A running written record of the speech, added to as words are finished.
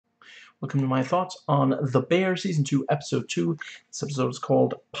Welcome to my thoughts on The Bear, Season 2, Episode 2. This episode is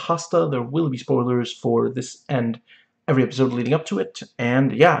called Pasta. There will be spoilers for this and every episode leading up to it.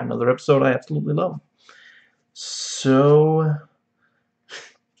 And yeah, another episode I absolutely love. So,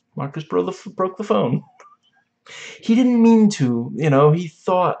 Marcus broke the phone. He didn't mean to, he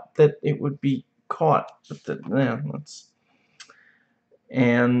thought that it would be caught. But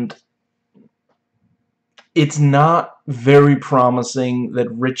And it's not very promising that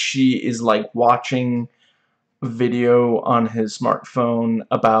Richie is like watching video on his smartphone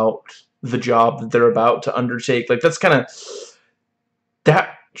about the job that they're about to undertake. Like,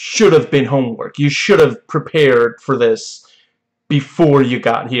 that should have been homework. You should have prepared for this before you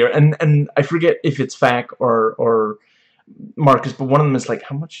got here. And I forget if it's Fac or Marcus, but one of them is like,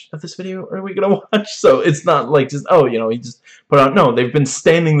 how much of this video are we gonna watch? So it's not like just, oh, he just put out. No, they've been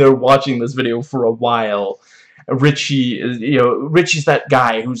standing there watching this video for a while. Richie is, Richie's that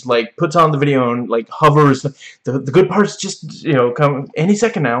guy who's like puts on the video and like hovers. The good part's just, come any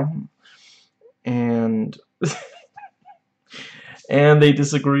second now. And and they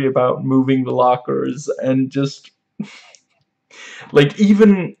disagree about moving the lockers, and just like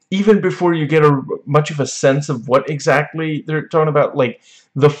even before you get much of a sense of what exactly they're talking about, like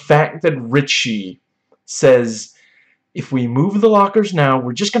the fact that Richie says, if we move the lockers now,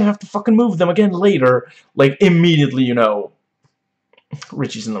 we're just gonna have to fucking move them again later, like immediately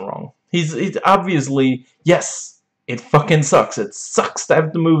Richie's in the wrong. He's obviously, yes, it fucking sucks. It sucks to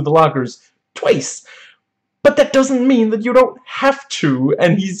have to move the lockers twice. But that doesn't mean that you don't have to,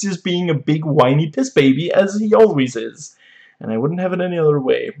 and he's just being a big whiny piss baby, as he always is. And I wouldn't have it any other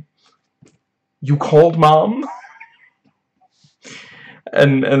way. You called Mom?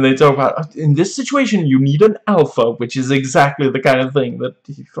 And they talk about, in this situation, you need an alpha, which is exactly the kind of thing that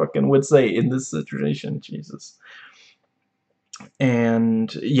he fucking would say in this situation. Jesus.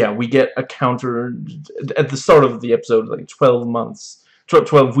 And, yeah, we get a counter at the start of the episode, like 12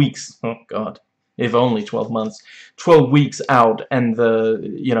 weeks. Oh, God. If only 12 months. 12 weeks out, and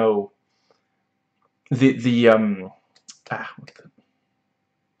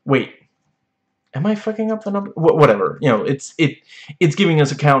wait. Am I fucking up the number? Whatever. It's giving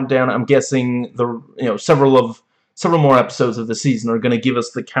us a countdown. I'm guessing several more episodes of the season are going to give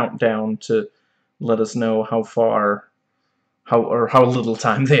us the countdown to let us know how little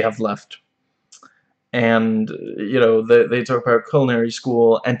time they have left. And they talk about culinary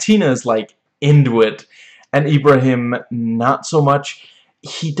school, and Tina is like into it, and Ibrahim not so much.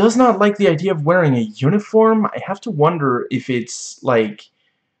 He does not like the idea of wearing a uniform. I have to wonder if it's like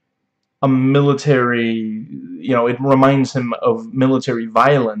a military, it reminds him of military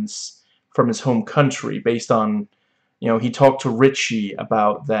violence from his home country, based on, he talked to Richie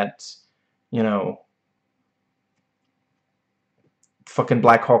about that, fucking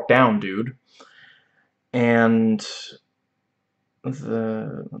Black Hawk Down dude. And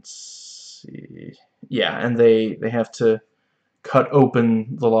let's see, yeah, and they have to cut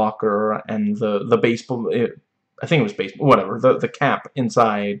open the locker, and the baseball, I think it was baseball, whatever, the cap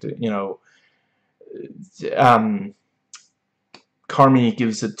inside, Carmi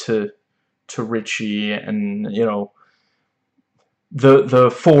gives it to Richie, and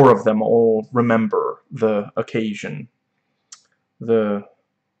the four of them all remember the occasion. The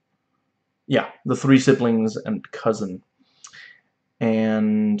three siblings and cousin.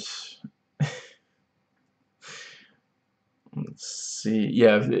 And let's see,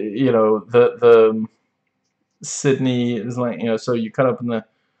 yeah, the Sydney is like, so you cut up and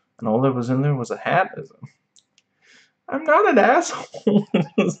all that was in there was a hat. I'm not an asshole.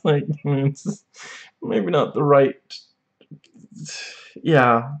 It's like, it's maybe not the right,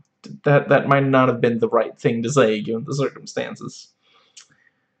 yeah, that might not have been the right thing to say given the circumstances.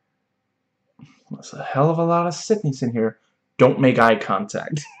 There's a hell of a lot of Sydneys in here. Don't make eye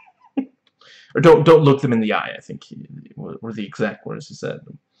contact. Or don't look them in the eye, I think were the exact words he said.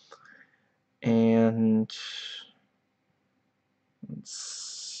 And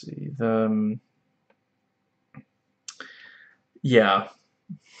let's see, yeah,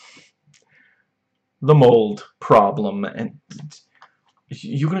 the mold problem. And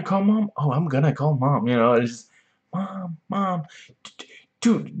you gonna call Mom? Oh, I'm gonna call Mom. It's just, Mom,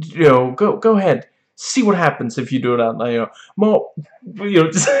 dude, go ahead. See what happens if you do it out loud. Mom,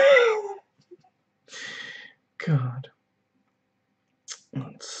 just God.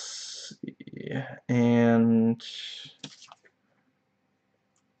 Let's see, and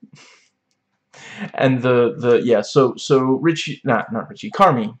so Richie, not Richie,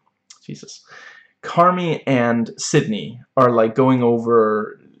 Carmi, Jesus, Carmi and Sydney are like going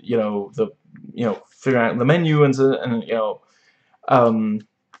over, figuring out the menu, and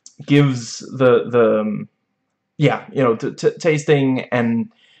gives the yeah, you know, tasting,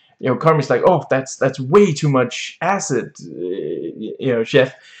 and you know, Carmen's like, oh, that's way too much acid, you know,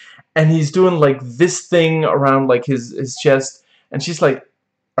 chef, and he's doing like this thing around like his chest, and she's like,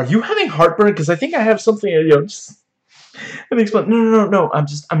 are you having heartburn? Because I think I have something, you know, just, and he's like, no,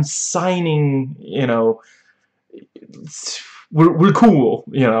 I'm signing, you know, we're cool,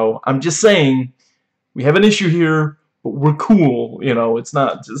 you know, I'm just saying we have an issue here, but we're cool, you know, it's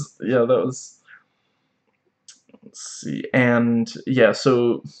not just, yeah, that was. Let's see, and yeah,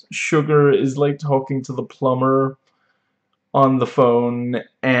 so Sugar is like talking to the plumber on the phone,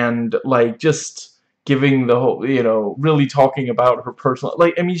 and like just giving the whole, you know, really talking about her personal,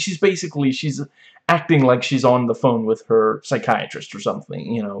 like, I mean, she's acting like she's on the phone with her psychiatrist or something,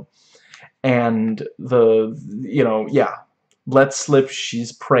 you know, and the, you know, yeah, let slip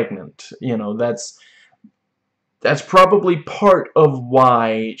she's pregnant, you know, that's probably part of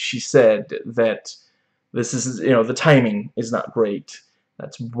why she said that this is, you know, the timing is not great.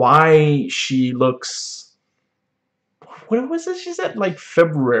 That's why she looks, what was it she said? Like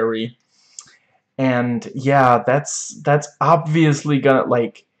February. And yeah, that's obviously gonna,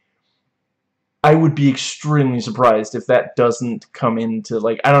 like, I would be extremely surprised if that doesn't come into,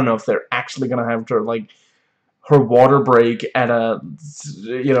 like, I don't know if they're actually gonna have her, like, her water break at a,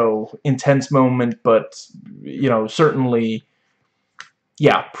 you know, intense moment, but, you know, certainly,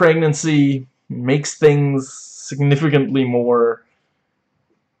 yeah, pregnancy makes things significantly more,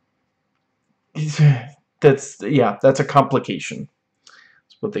 that's a complication.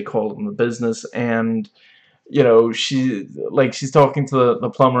 That's what they call it in the business. And you know, she's talking to the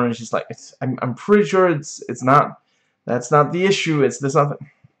plumber, and she's like, I'm pretty sure it's not, that's not the issue, it's this other.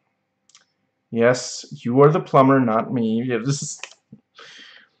 Yes, you are the plumber, not me. Yeah, this is,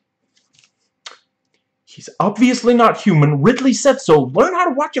 he's obviously not human. Ridley said so. Learn how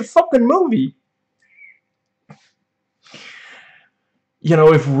to watch a fucking movie. You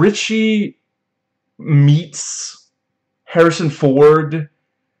know, if Richie meets Harrison Ford,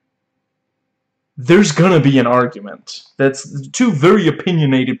 there's gonna be an argument. That's two very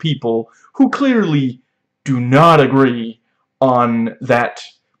opinionated people who clearly do not agree on that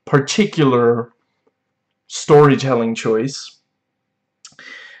particular storytelling choice.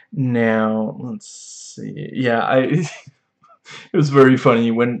 Now, let's see. Yeah, it was very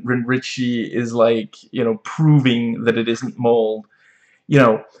funny when Richie is like, you know, proving that it isn't mold. You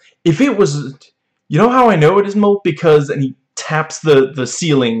know, if it was, you know how I know it is mold? Because, and he taps the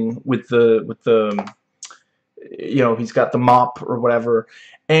ceiling with the, you know, he's got the mop or whatever,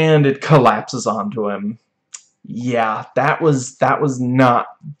 and it collapses onto him. Yeah, that was not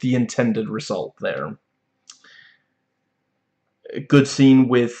the intended result there. A good scene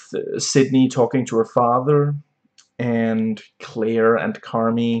with Sydney talking to her father, and Claire and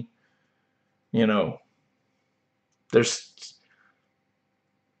Carmi. You know, there's,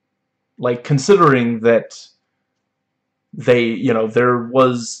 like, considering that they, you know, there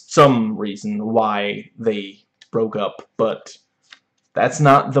was some reason why they broke up, but that's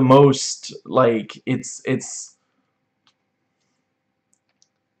not the most, like, it's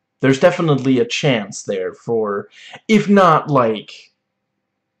there's definitely a chance there for, if not, like,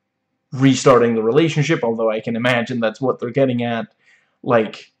 restarting the relationship, although I can imagine that's what they're getting at,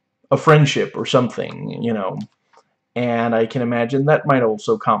 like, a friendship or something, you know, and I can imagine that might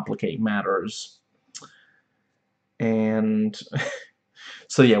also complicate matters. And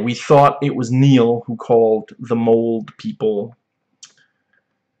so yeah, we thought it was Neil who called the mold people,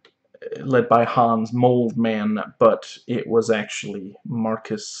 led by Hans Moldman, but it was actually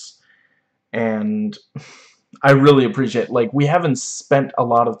Marcus. And I really appreciate, like, we haven't spent a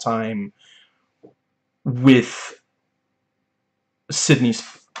lot of time with Sydney's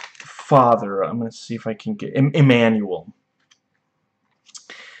father. I'm gonna see if I can get Emmanuel.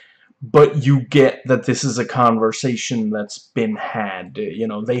 But you get that this is a conversation that's been had. You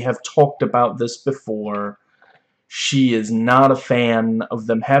know, they have talked about this before. She is not a fan of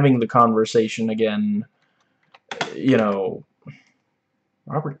them having the conversation again. You know,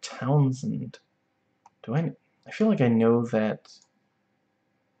 Robert Townsend. Do I feel like I know that.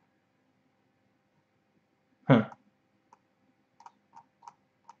 Huh.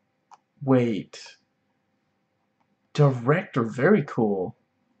 Wait. Director, very cool.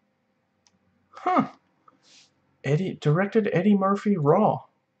 Huh. Directed Eddie Murphy Raw.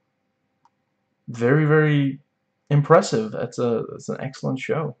 Very, very impressive. That's an excellent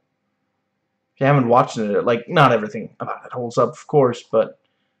show. If you haven't watched it, like, not everything about it holds up, of course, but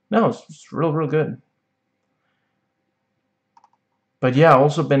no, it's real, real good. But yeah,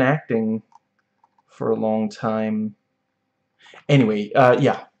 also been acting for a long time. Anyway,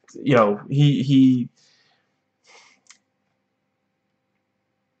 yeah. you know,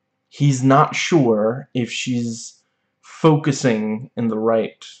 he's not sure if she's focusing in the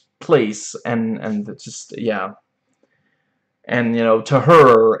right place, and just, yeah. And, you know, to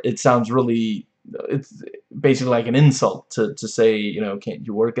her, it sounds really, it's basically like an insult to say, you know, can't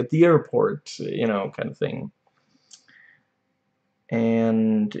you work at the airport, you know, kind of thing.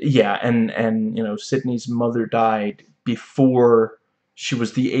 And, yeah, and you know, Sydney's mother died before she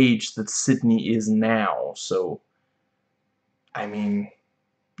was the age that Sydney is now, so, I mean,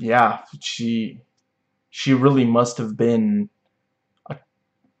 yeah, she really must have been a,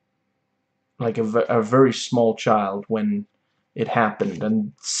 like a very small child when it happened,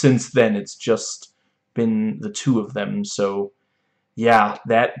 and since then it's just been the two of them. So yeah,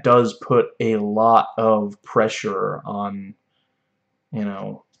 that does put a lot of pressure on, you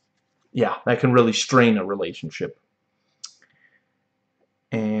know, yeah, that can really strain a relationship.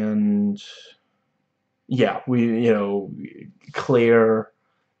 And yeah, you know, Claire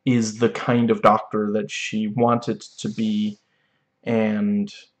is the kind of doctor that she wanted to be,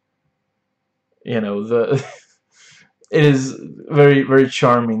 and you know, the it is very, very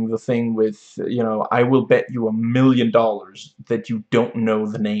charming, the thing with, you know, I will bet you $1,000,000 that you don't know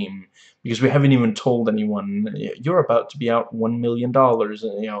the name, because we haven't even told anyone, you're about to be out $1,000,000,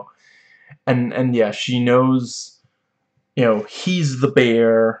 you know, and yeah, she knows, you know, he's the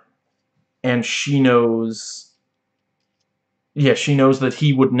bear, and she knows, yeah, she knows that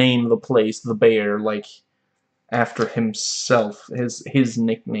he would name the place the Bear, like, after himself, his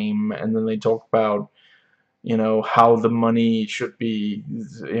nickname, and then they talk about, you know, how the money should be,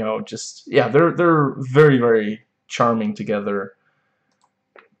 you know, just, yeah, they're very, very charming together.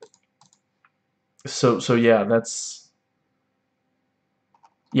 So yeah, that's,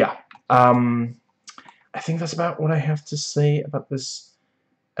 yeah. Um, I think that's about what I have to say about this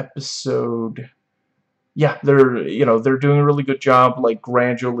episode. Yeah, you know, they're doing a really good job, like,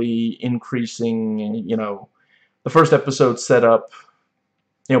 gradually increasing, you know, the first episode set up,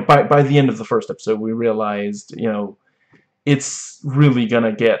 you know, by the end of the first episode, we realized, you know, it's really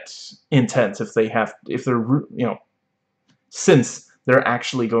gonna get intense if they're, you know, since they're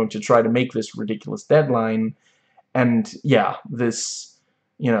actually going to try to make this ridiculous deadline. And yeah, this,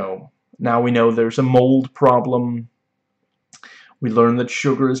 you know, now we know there's a mold problem. We learn that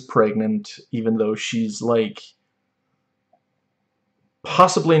Sugar is pregnant, even though she's, like,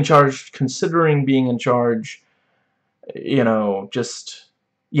 possibly in charge, considering being in charge, you know, just,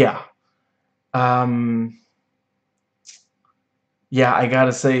 yeah. Um, yeah, I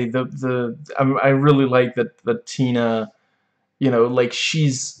gotta say, I really like that Tina, you know, like,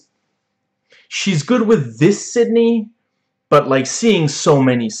 she's good with this Sydney, but, like, seeing so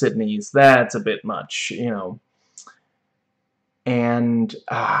many Sydneys, that's a bit much, you know. And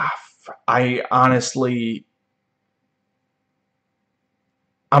I honestly,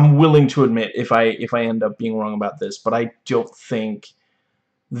 I'm willing to admit if I end up being wrong about this, but I don't think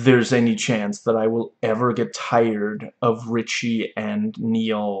there's any chance that I will ever get tired of Richie and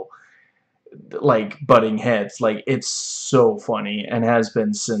Neil, like, butting heads. Like, it's so funny, and has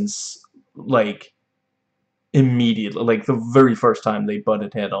been since, like, immediately, like, the very first time they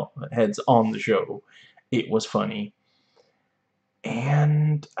butted heads on the show, it was funny.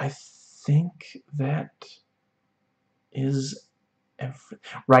 And I think that is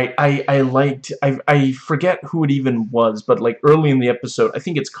right. I forget who it even was, but, like, early in the episode, I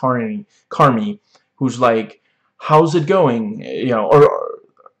think it's Carmi, who's like, how's it going, you know, or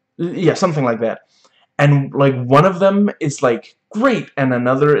yeah, something like that. And, like, one of them is like great, and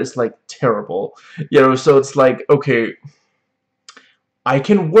another is like terrible, you know. So it's like, okay, I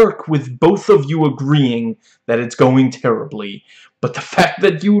can work with both of you agreeing that it's going terribly, but the fact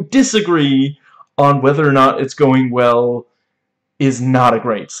that you disagree on whether or not it's going well is not a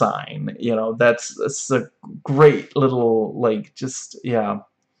great sign. You know, that's a great little, like, just, yeah.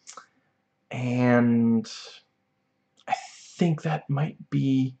 And I think that might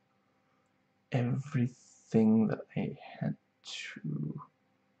be everything that I had to...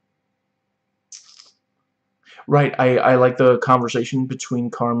 Right, I like the conversation between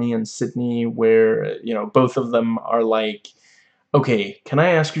Carmi and Sydney where, you know, both of them are like, okay, can I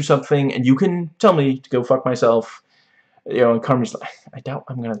ask you something? And you can tell me to go fuck myself. You know, and Carmi's like, I doubt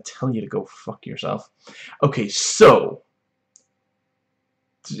I'm gonna tell you to go fuck yourself. Okay, so,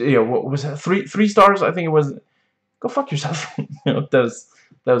 you know, what was that? Three stars? I think it was. Go fuck yourself. You know, that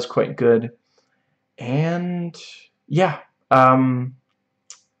was quite good. And yeah, um,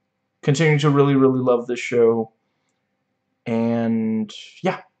 continuing to really, really love this show. And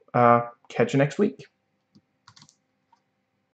yeah, catch you next week.